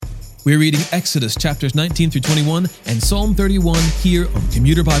We're reading Exodus chapters 19 through 21 and Psalm 31 here on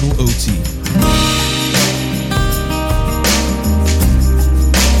Commuter Bible OT.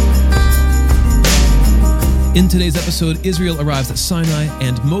 In today's episode, Israel arrives at Sinai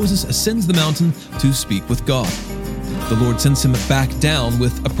and Moses ascends the mountain to speak with God. The Lord sends him back down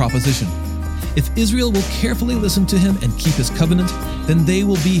with a proposition. If Israel will carefully listen to him and keep his covenant, then they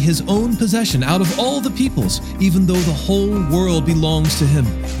will be his own possession out of all the peoples, even though the whole world belongs to him.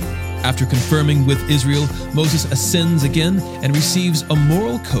 After confirming with Israel, Moses ascends again and receives a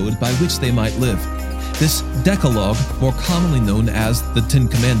moral code by which they might live. This Decalogue, more commonly known as the Ten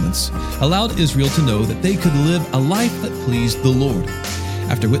Commandments, allowed Israel to know that they could live a life that pleased the Lord.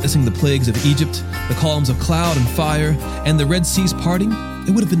 After witnessing the plagues of Egypt, the columns of cloud and fire, and the Red Sea's parting, it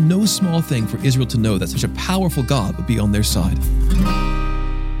would have been no small thing for Israel to know that such a powerful God would be on their side.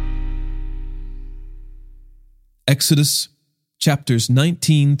 Exodus chapters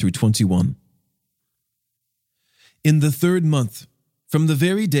 19 through 21. In the 3rd month, from the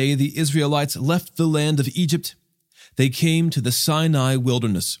very day the Israelites left the land of Egypt, they came to the Sinai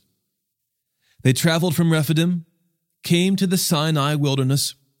wilderness. They traveled from Rephidim, came to the Sinai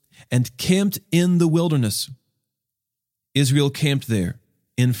wilderness, and camped in the wilderness. Israel camped there,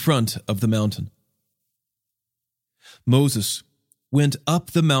 in front of the mountain. Moses went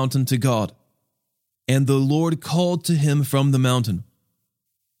up the mountain to God, and the Lord called to him from the mountain.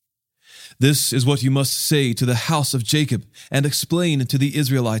 This is what you must say to the house of Jacob and explain to the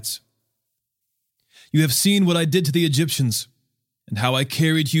Israelites. You have seen what I did to the Egyptians, and how I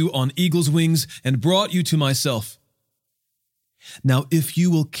carried you on eagle's wings and brought you to myself. Now if you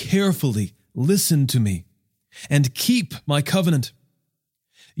will carefully listen to me and keep my covenant,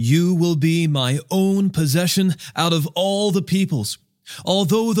 you will be my own possession out of all the peoples,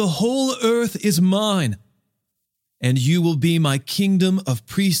 although the whole earth is mine, and you will be my kingdom of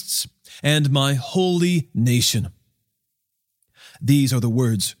priests and my holy nation. These are the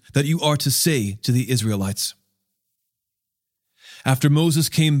words that you are to say to the Israelites. After Moses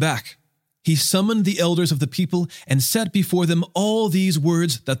came back, he summoned the elders of the people and set before them all these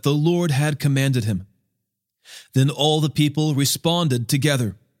words that the Lord had commanded him. Then all the people responded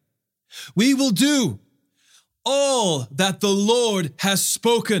together, "We will do all that the Lord has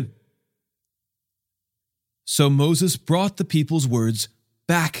spoken." So Moses brought the people's words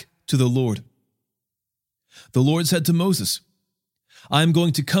back to the Lord. The Lord said to Moses, "I am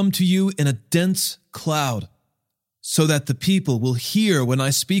going to come to you in a dense cloud, so that the people will hear when I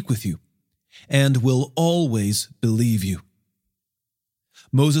speak with you, and will always believe you."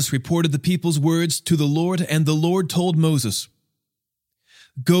 Moses reported the people's words to the Lord, and the Lord told Moses,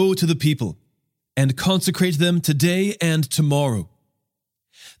 "Go to the people and consecrate them today and tomorrow.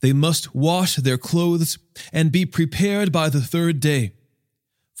 They must wash their clothes and be prepared by the 3rd day,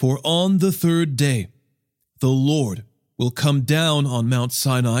 for on the 3rd day the Lord will come down on Mount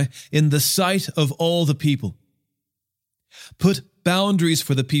Sinai in the sight of all the people. Put boundaries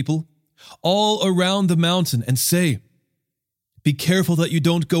for the people all around the mountain and say, 'Be careful that you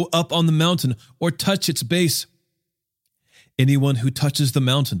don't go up on the mountain or touch its base. Anyone who touches the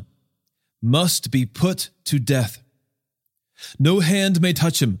mountain must be put to death. No hand may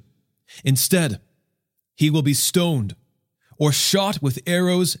touch him. Instead, he will be stoned or shot with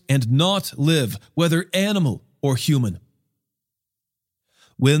arrows and not live, whether animal or human.'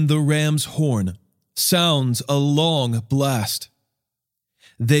 When the ram's horn sounds a long blast,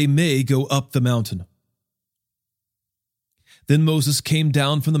 they may go up the mountain." Then Moses came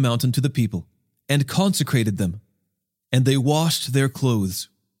down from the mountain to the people and consecrated them, and they washed their clothes.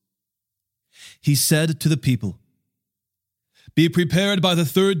 He said to the people, "Be prepared by the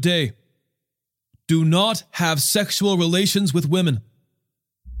 3rd day. Do not have sexual relations with women."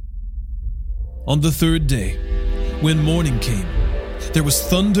 On the 3rd day, when morning came, there was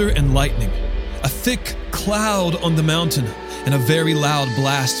thunder and lightning, a thick cloud on the mountain, and a very loud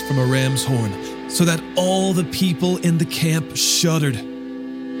blast from a ram's horn, so that all the people in the camp shuddered.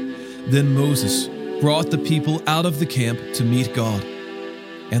 Then Moses brought the people out of the camp to meet God,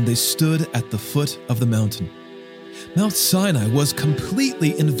 and they stood at the foot of the mountain. Mount Sinai was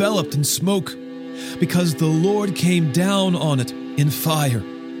completely enveloped in smoke, because the Lord came down on it in fire.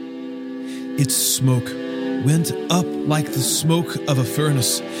 Its smoke went up like the smoke of a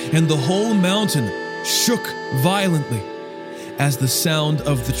furnace, and the whole mountain shook violently. As the sound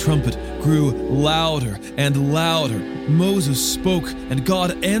of the trumpet grew louder and louder, Moses spoke, and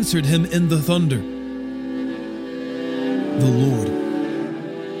God answered him in the thunder. The Lord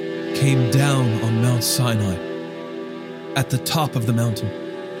came down on Mount Sinai at the top of the mountain.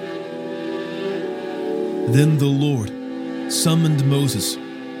 Then the Lord summoned Moses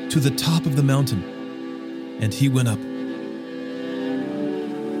to the top of the mountain, and he went up.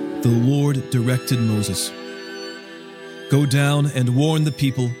 The Lord directed Moses, "Go down and warn the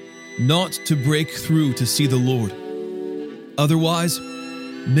people not to break through to see the Lord. Otherwise,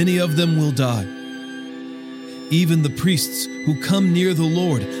 many of them will die. Even the priests who come near the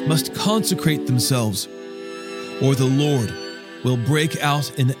Lord must consecrate themselves, or the Lord will break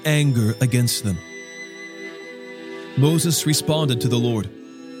out in anger against them." Moses responded to the Lord,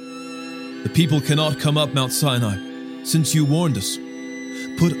 "The people cannot come up Mount Sinai, since you warned us.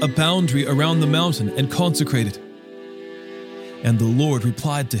 Put a boundary around the mountain and consecrate it." And the Lord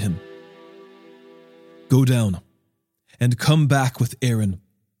replied to him, "Go down and come back with Aaron.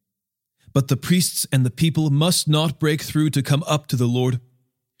 But the priests and the people must not break through to come up to the Lord,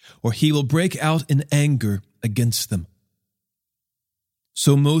 or he will break out in anger against them."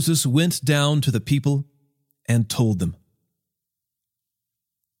 So Moses went down to the people and told them.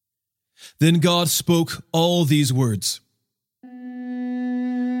 Then God spoke all these words,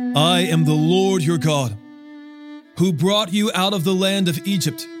 "I am the Lord your God, who brought you out of the land of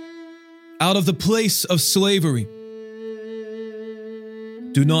Egypt, out of the place of slavery.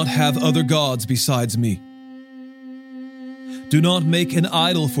 Do not have other gods besides me. Do not make an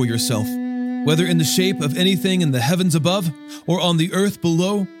idol for yourself, whether in the shape of anything in the heavens above, or on the earth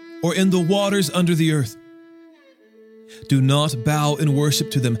below, or in the waters under the earth. Do not bow in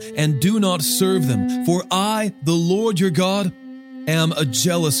worship to them, and do not serve them, for I, the Lord your God, am a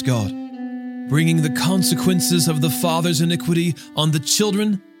jealous God, bringing the consequences of the father's iniquity on the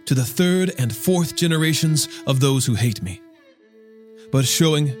children to the third and fourth generations of those who hate me, but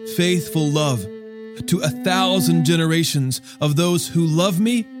showing faithful love to 1,000 generations of those who love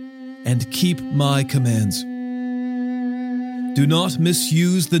me and keep my commands. Do not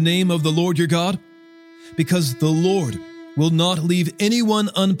misuse the name of the Lord your God, because the Lord will not leave anyone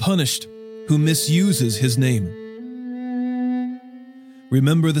unpunished who misuses his name.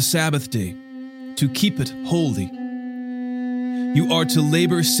 Remember the Sabbath day, to keep it holy. You are to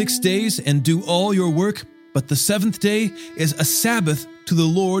labor 6 days and do all your work, but the seventh day is a Sabbath to the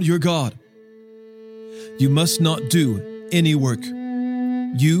Lord your God. You must not do any work.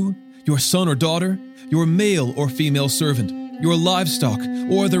 You, your son or daughter, your male or female servant, your livestock,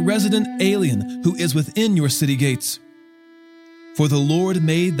 or the resident alien who is within your city gates. For the Lord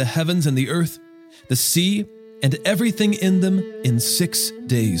made the heavens and the earth, the sea, and everything in them in 6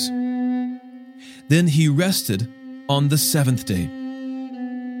 days. Then he rested on the seventh day.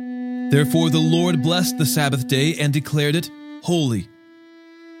 Therefore the Lord blessed the Sabbath day and declared it holy.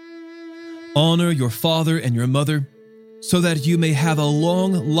 Honor your father and your mother, so that you may have a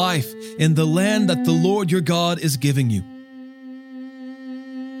long life in the land that the Lord your God is giving you.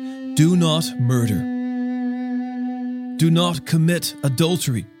 Do not murder. Do not commit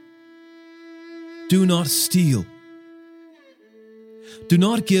adultery. Do not steal. Do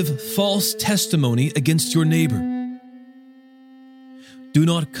not give false testimony against your neighbor. Do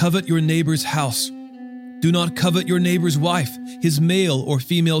not covet your neighbor's house. Do not covet your neighbor's wife, his male or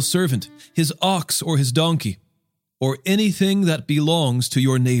female servant, his ox or his donkey, or anything that belongs to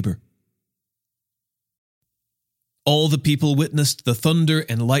your neighbor. All the people witnessed the thunder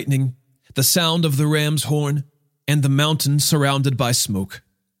and lightning, the sound of the ram's horn, and the mountain surrounded by smoke.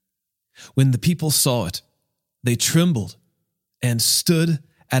 When the people saw it, they trembled and stood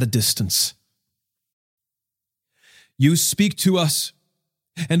at a distance. You speak to us,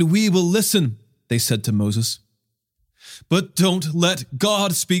 and we will listen, they said to Moses. But don't let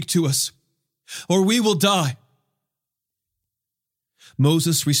God speak to us, or we will die.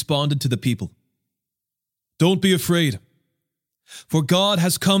 Moses responded to the people, Don't be afraid, for God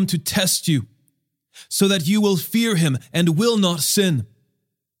has come to test you, so that you will fear him and will not sin.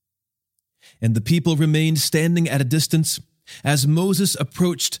 And the people remained standing at a distance as Moses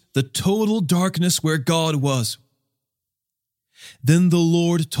approached the total darkness where God was. Then the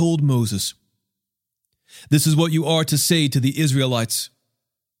Lord told Moses, This is what you are to say to the Israelites.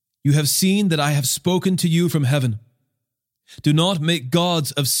 You have seen that I have spoken to you from heaven. Do not make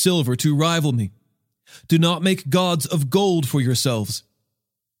gods of silver to rival me. Do not make gods of gold for yourselves.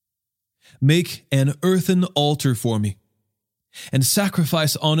 Make an earthen altar for me, and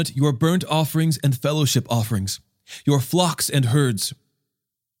sacrifice on it your burnt offerings and fellowship offerings, your flocks and herds.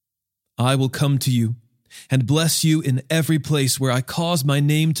 I will come to you and bless you in every place where I cause my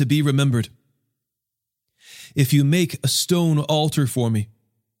name to be remembered. If you make a stone altar for me,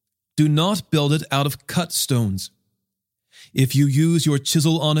 do not build it out of cut stones. If you use your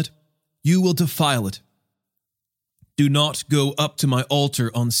chisel on it, you will defile it. Do not go up to my altar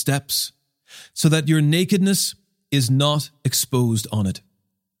on steps, so that your nakedness is not exposed on it.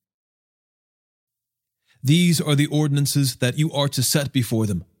 These are the ordinances that you are to set before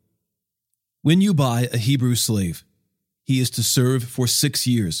them. When you buy a Hebrew slave, he is to serve for 6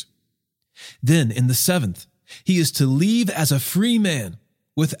 years. Then, in the 7th, he is to leave as a free man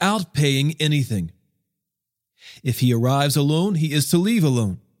without paying anything. If he arrives alone, he is to leave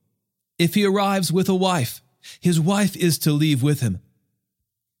alone. If he arrives with a wife, his wife is to leave with him.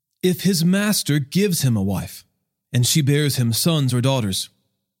 If his master gives him a wife, and she bears him sons or daughters,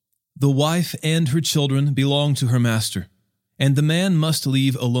 the wife and her children belong to her master, and the man must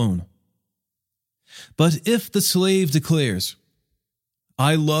leave alone. But if the slave declares,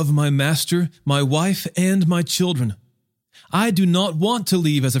 I love my master, my wife, and my children, I do not want to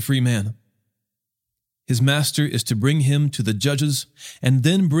leave as a free man, his master is to bring him to the judges and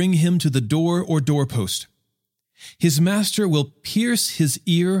then bring him to the door or doorpost. His master will pierce his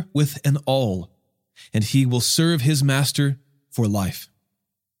ear with an awl, and he will serve his master for life.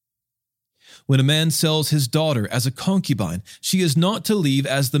 When a man sells his daughter as a concubine, she is not to leave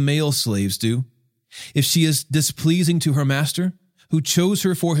as the male slaves do. If she is displeasing to her master, who chose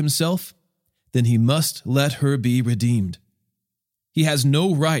her for himself, then he must let her be redeemed. He has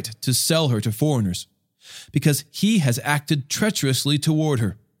no right to sell her to foreigners, because he has acted treacherously toward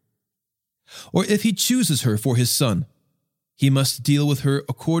her. Or if he chooses her for his son, he must deal with her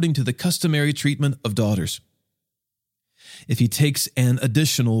according to the customary treatment of daughters. If he takes an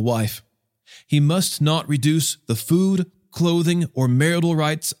additional wife, he must not reduce the food, clothing, or marital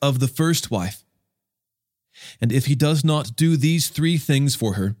rights of the first wife. And if he does not do these 3 things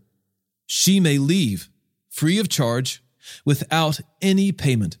for her, she may leave, free of charge, without any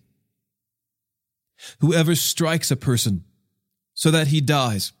payment. Whoever strikes a person so that he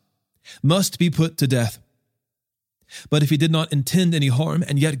dies must be put to death. But if he did not intend any harm,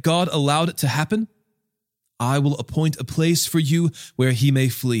 and yet God allowed it to happen, I will appoint a place for you where he may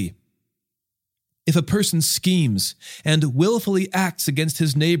flee. If a person schemes and willfully acts against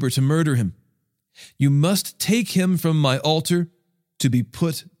his neighbor to murder him, you must take him from my altar to be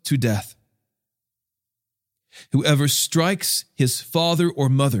put to death. Whoever strikes his father or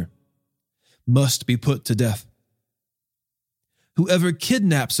mother must be put to death. Whoever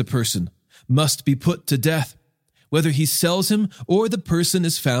kidnaps a person must be put to death, whether he sells him or the person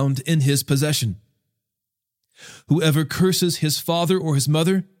is found in his possession. Whoever curses his father or his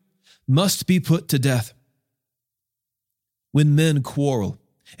mother must be put to death. When men quarrel,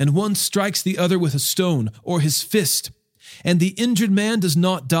 and one strikes the other with a stone or his fist, and the injured man does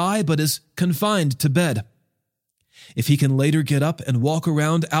not die but is confined to bed, if he can later get up and walk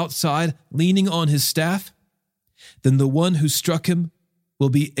around outside leaning on his staff, then the one who struck him will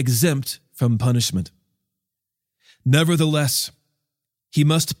be exempt from punishment. Nevertheless, he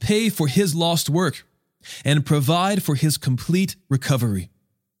must pay for his lost work and provide for his complete recovery.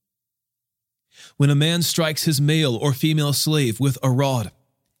 When a man strikes his male or female slave with a rod,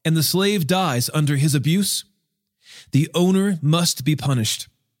 and the slave dies under his abuse, the owner must be punished.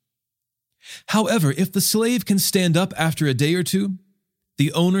 However, if the slave can stand up after a day or 2,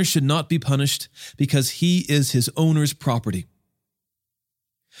 the owner should not be punished because he is his owner's property.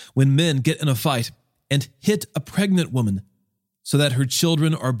 When men get in a fight and hit a pregnant woman so that her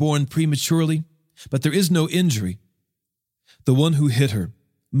children are born prematurely, but there is no injury, the one who hit her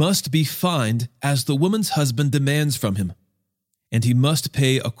must be fined as the woman's husband demands from him, and he must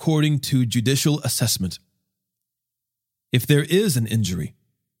pay according to judicial assessment. If there is an injury,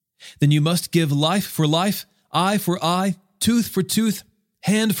 then you must give life for life, eye for eye, tooth for tooth,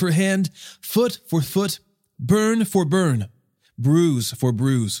 hand for hand, foot for foot, burn for burn, bruise for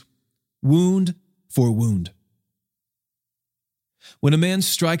bruise, wound for wound. When a man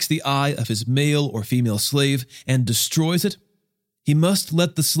strikes the eye of his male or female slave and destroys it, he must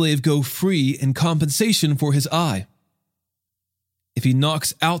let the slave go free in compensation for his eye. If he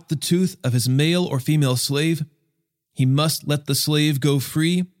knocks out the tooth of his male or female slave, he must let the slave go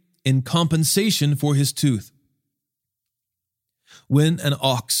free in compensation for his tooth. When an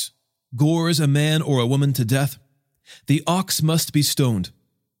ox gores a man or a woman to death, the ox must be stoned,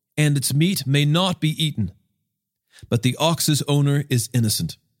 and its meat may not be eaten, but the ox's owner is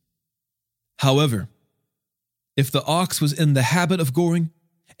innocent. However, if the ox was in the habit of goring,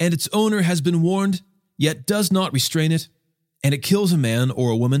 and its owner has been warned, yet does not restrain it, and it kills a man or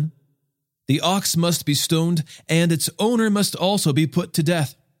a woman, the ox must be stoned, and its owner must also be put to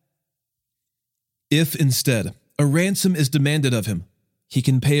death. If instead a ransom is demanded of him, he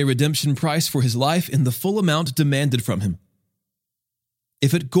can pay a redemption price for his life in the full amount demanded from him.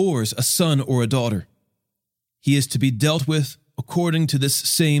 If it gores a son or a daughter, he is to be dealt with according to this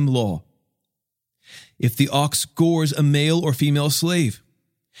same law. If the ox gores a male or female slave,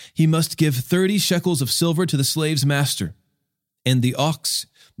 he must give 30 shekels of silver to the slave's master, and the ox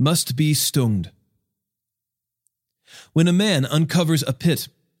must be stoned. When a man uncovers a pit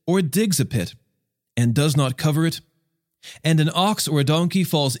or digs a pit and does not cover it, and an ox or a donkey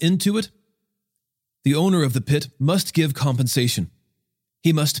falls into it, the owner of the pit must give compensation.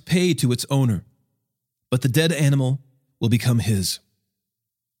 He must pay to its owner, but the dead animal will become his.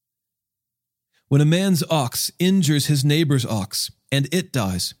 When a man's ox injures his neighbor's ox and it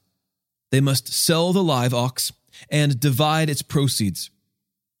dies, they must sell the live ox and divide its proceeds.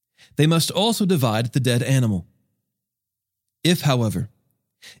 They must also divide the dead animal. If, however,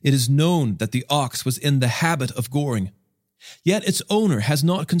 it is known that the ox was in the habit of goring, yet its owner has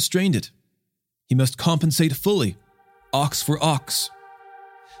not constrained it, he must compensate fully, ox for ox.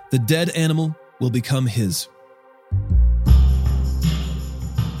 The dead animal will become his.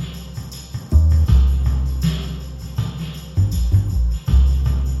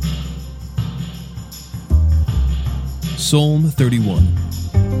 Psalm 31.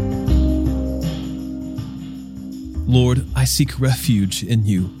 Lord, I seek refuge in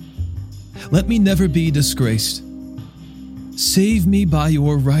you. Let me never be disgraced. Save me by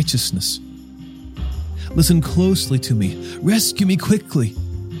your righteousness. Listen closely to me. Rescue me quickly.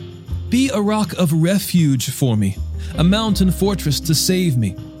 Be a rock of refuge for me, a mountain fortress to save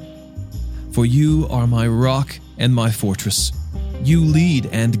me. For you are my rock and my fortress. You lead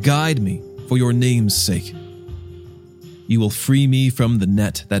and guide me for your name's sake. You will free me from the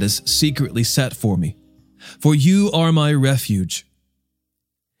net that is secretly set for me, for you are my refuge.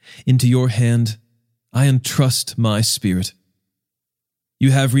 Into your hand I entrust my spirit.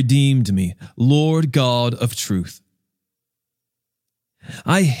 You have redeemed me, Lord God of truth.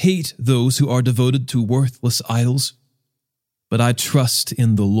 I hate those who are devoted to worthless idols, but I trust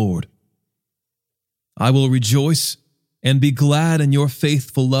in the Lord. I will rejoice and be glad in your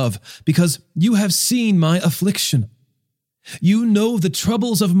faithful love, because you have seen my affliction. You know the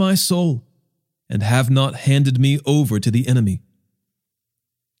troubles of my soul, and have not handed me over to the enemy.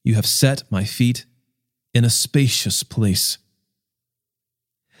 You have set my feet in a spacious place.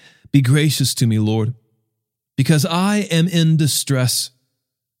 Be gracious to me, Lord, because I am in distress.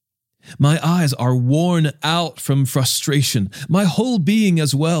 My eyes are worn out from frustration, my whole being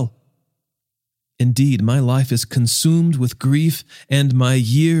as well. Indeed, my life is consumed with grief and my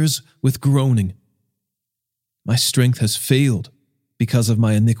years with groaning. My strength has failed because of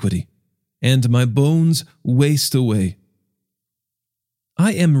my iniquity, and my bones waste away.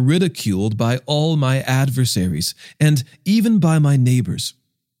 I am ridiculed by all my adversaries, and even by my neighbors.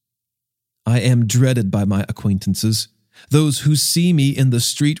 I am dreaded by my acquaintances. Those who see me in the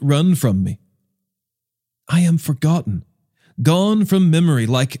street run from me. I am forgotten, gone from memory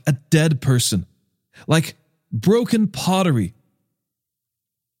like a dead person, like broken pottery.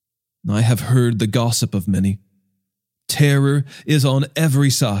 I have heard the gossip of many. Terror is on every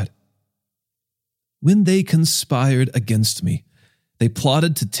side. When they conspired against me, they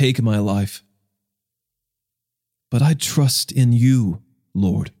plotted to take my life. But I trust in you,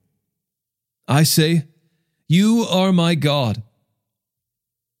 Lord. I say, you are my God.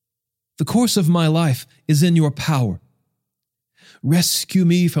 The course of my life is in your power. Rescue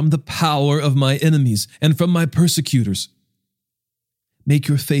me from the power of my enemies and from my persecutors. Make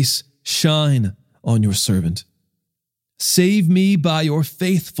your face shine on your servant. Save me by your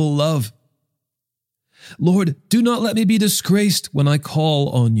faithful love. Lord, do not let me be disgraced when I call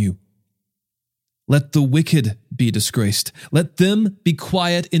on you. Let the wicked be disgraced. Let them be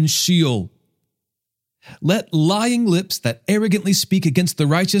quiet in Sheol. Let lying lips that arrogantly speak against the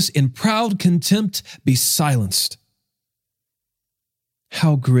righteous in proud contempt be silenced.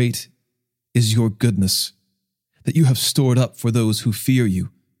 How great is your goodness that you have stored up for those who fear you,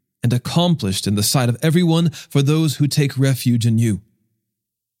 and accomplished in the sight of everyone for those who take refuge in you.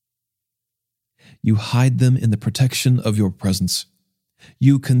 You hide them in the protection of your presence.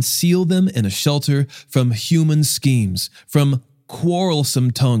 You conceal them in a shelter from human schemes, from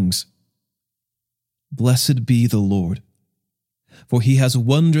quarrelsome tongues. Blessed be the Lord, for he has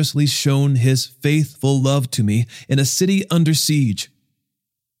wondrously shown his faithful love to me in a city under siege.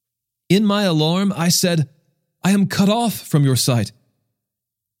 In my alarm, I said, I am cut off from your sight.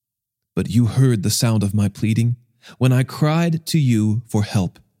 But you heard the sound of my pleading when I cried to you for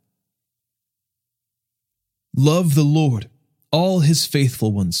help. Love the Lord, all his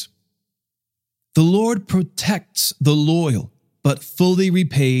faithful ones. The Lord protects the loyal, but fully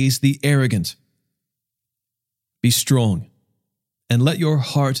repays the arrogant. Be strong, and let your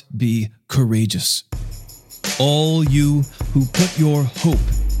heart be courageous, all you who put your hope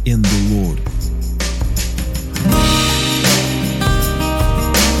in the Lord.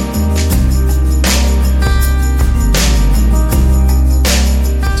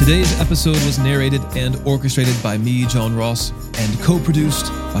 Today's episode was narrated and orchestrated by me, John Ross, and co-produced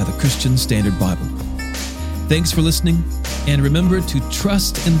by the Christian Standard Bible. Thanks for listening, and remember to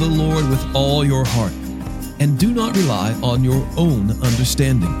trust in the Lord with all your heart, and do not rely on your own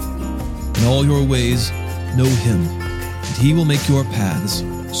understanding. In all your ways, know Him, and He will make your paths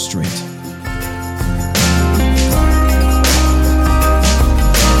straight.